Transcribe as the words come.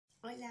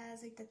Hola,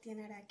 soy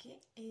Tatiana Araque,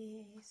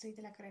 soy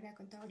de la carrera de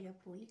Contaduría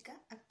Pública.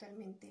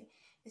 Actualmente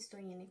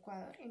estoy en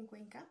Ecuador, en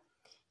Cuenca,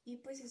 y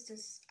pues esto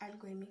es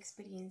algo de mi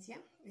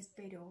experiencia.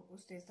 Espero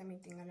ustedes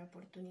también tengan la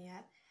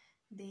oportunidad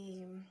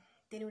de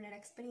tener una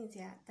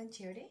experiencia tan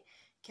chévere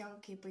que,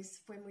 aunque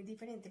pues fue muy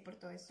diferente por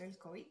todo esto del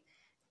COVID,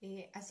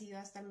 ha sido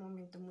hasta el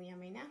momento muy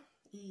amena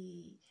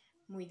y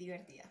muy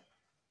divertida.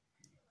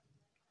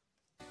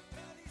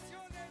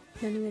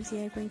 La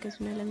Universidad de Cuenca es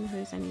una de las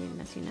mejores a nivel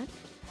nacional.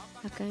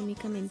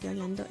 Académicamente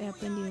hablando, he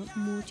aprendido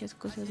muchas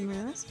cosas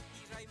nuevas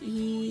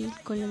y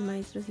con los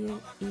maestros y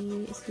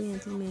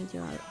estudiantes me he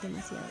llevado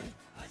demasiado bien.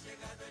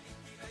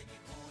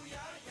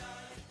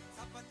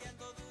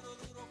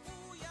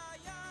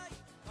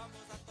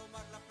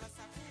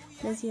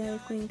 La ciudad de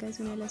Cuenca es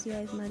una de las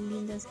ciudades más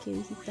lindas que he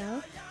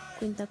visitado.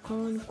 Cuenta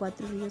con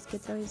 4 ríos que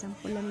atraviesan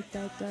por la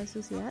mitad de toda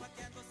su ciudad.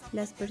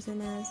 Las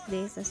personas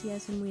de esta ciudad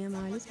son muy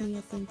amables, muy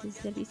atentas y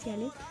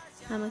serviciales.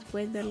 Además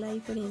puedes ver la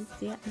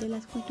diferencia de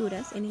las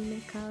culturas en el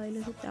mercado de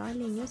los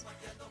otavaleños,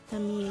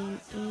 también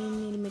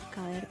en el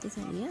mercado de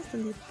artesanías,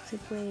 donde se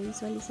puede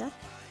visualizar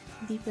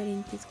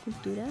diferentes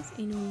culturas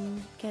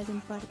que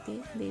hacen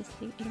parte de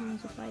este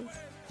hermoso país.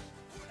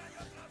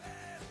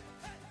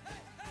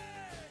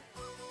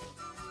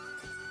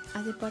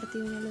 Hace parte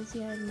de una de las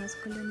ciudades más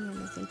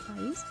coloniales del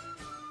país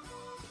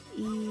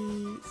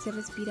y se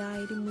respira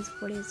aire muy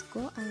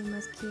fresco,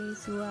 además que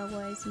su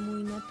agua es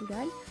muy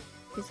natural,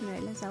 es una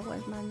de las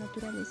aguas más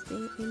naturales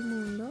del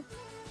mundo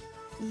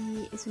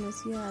y es una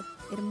ciudad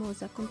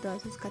hermosa con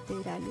todas sus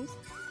catedrales.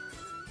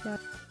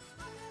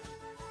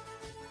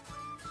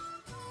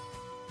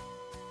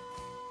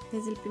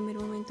 Desde el primer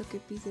momento que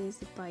pisé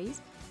este país,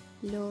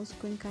 los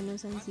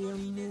cuencanos han sido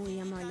muy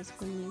amables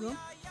conmigo,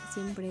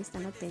 siempre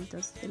están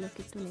atentos de lo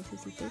que tú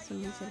necesites, son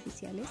muy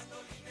serviciales.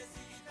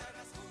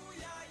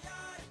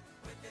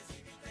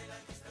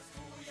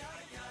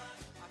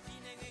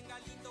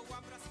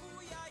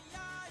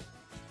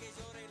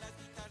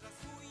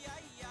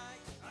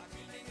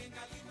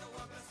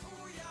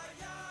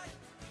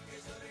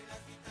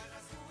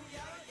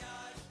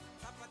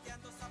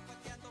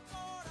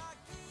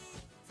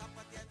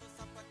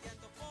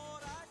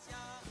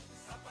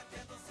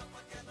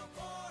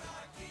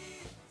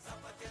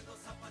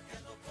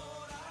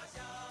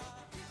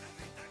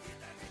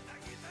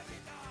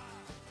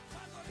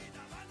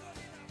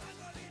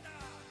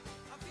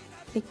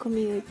 He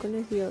comido y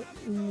conocido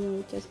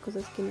muchas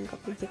cosas que nunca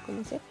pensé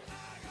conocer.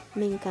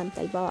 Me encanta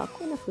el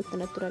babaco, una fruta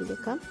natural de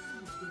acá,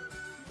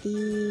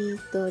 y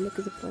todo lo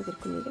que se puede hacer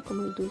con ella,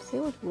 como el dulce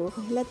o el jugo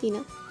con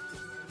gelatina.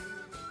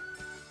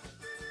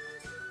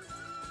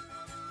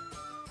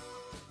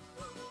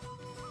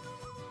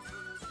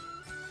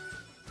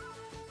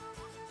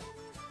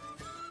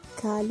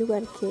 Cada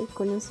lugar que he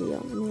conocido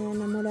me ha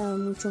enamorado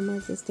mucho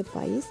más de este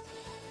país.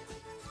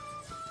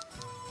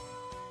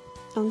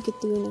 Aunque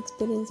tuve una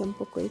experiencia un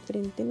poco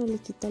diferente, no le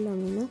quita lo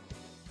amena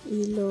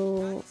y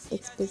lo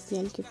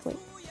especial que fue,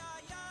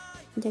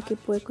 ya que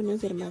pude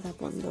conocer más a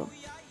fondo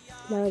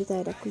la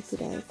verdadera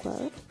cultura de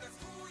Ecuador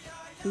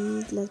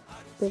y la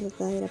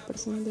verdadera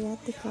personalidad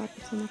de cada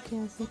persona que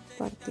hace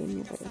parte de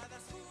mi alrededor.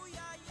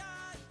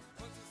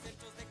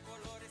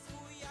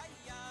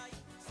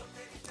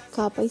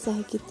 Cada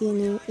paisaje que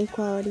tiene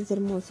Ecuador es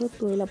hermoso.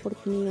 Tuve la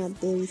oportunidad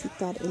de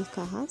visitar el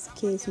Cajas,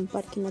 que es un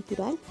parque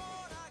natural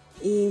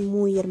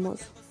muy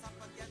hermoso.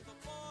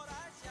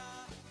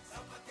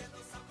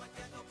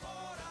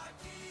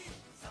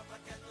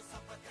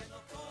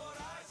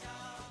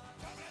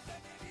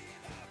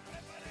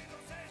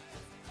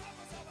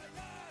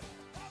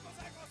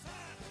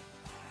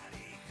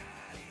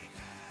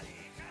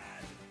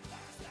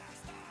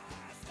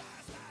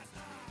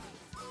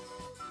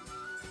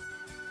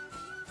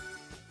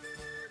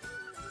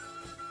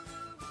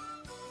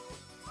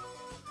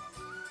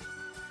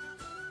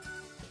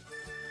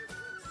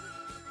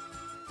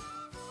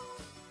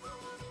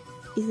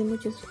 Hice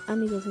muchos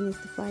amigos en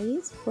este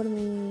país,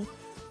 formé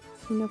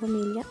una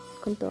familia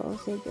con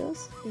todos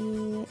ellos.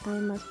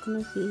 Además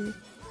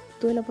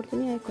tuve la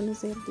oportunidad de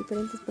conocer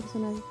diferentes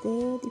personas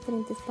de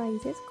diferentes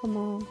países,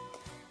 como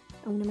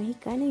a una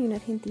mexicana y una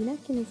argentina,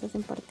 quienes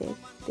hacen parte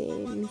de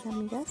mis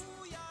amigas.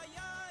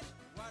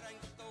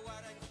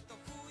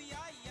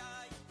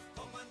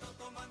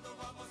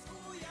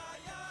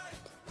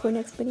 Fue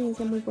una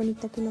experiencia muy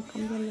bonita que no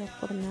cambiaría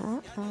por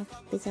nada,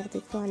 a pesar de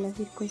todas las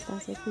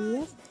circunstancias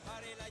vividas.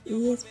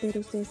 Y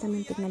espero ustedes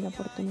también tengan la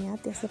oportunidad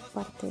de hacer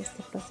parte de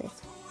este proceso.